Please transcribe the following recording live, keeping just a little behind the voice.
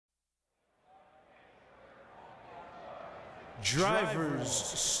Drivers,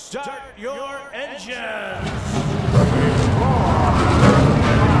 start your engines!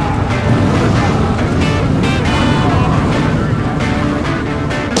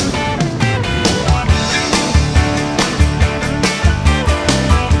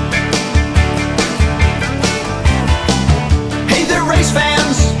 Hey there, race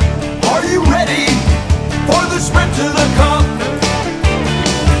fans, are you ready for the sprint to the cup?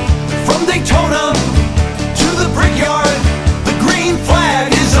 From Daytona to the Brickyard, the green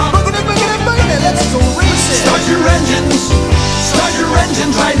flag is up. Let's go racing. Start your engines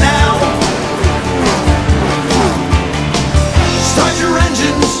right now. Start your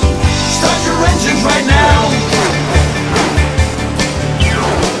engines right now.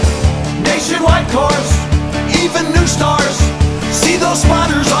 Nationwide cars, even new stars, see those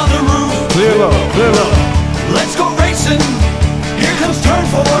spotters on the roof. Clear low, clear low. Let's go racing, here comes turn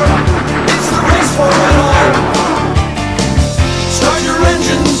 4. It's the race for it all. Start your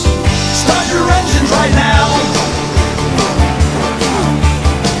engines right now.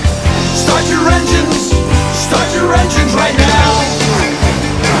 Start your engines right now.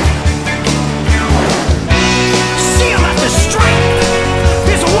 See him at the stripe.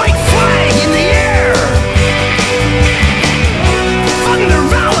 There's a white flag in the air. Thunder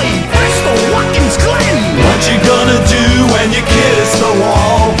Valley, Bristol, Watkins Glen. What you gonna do when you kiss the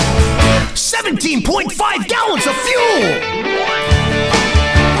wall? 17.5 gallons of fuel.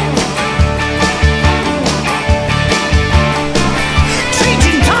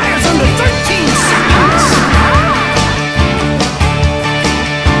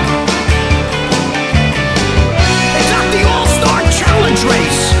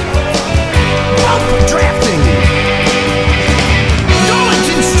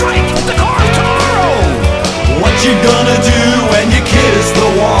 You gonna do when you kiss the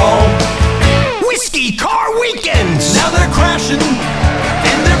wall? Whiskey car weekends. Now they're crashing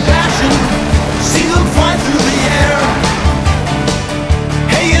and they're bashing. See them fly through the air.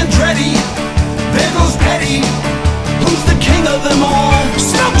 Hey Andretti, there goes Petty. Who's the king of them all?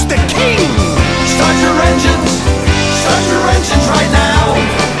 Snooks the king. Start your engines right now.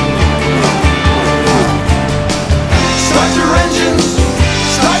 Start your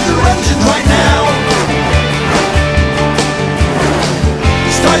engines right now.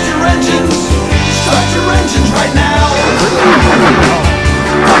 Start your engines right now.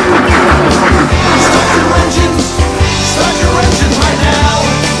 Start your engines right now.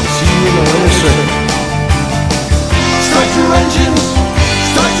 See you in the winner circuit. Start your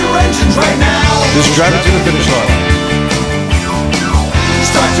engines right now. Just drive it to the finish line.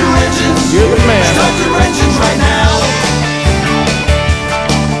 Start your engines. You're the man. Start your engines right now.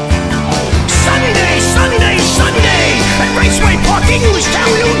 Sunday at Raceway Park, Englishtown,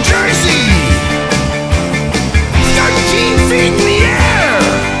 New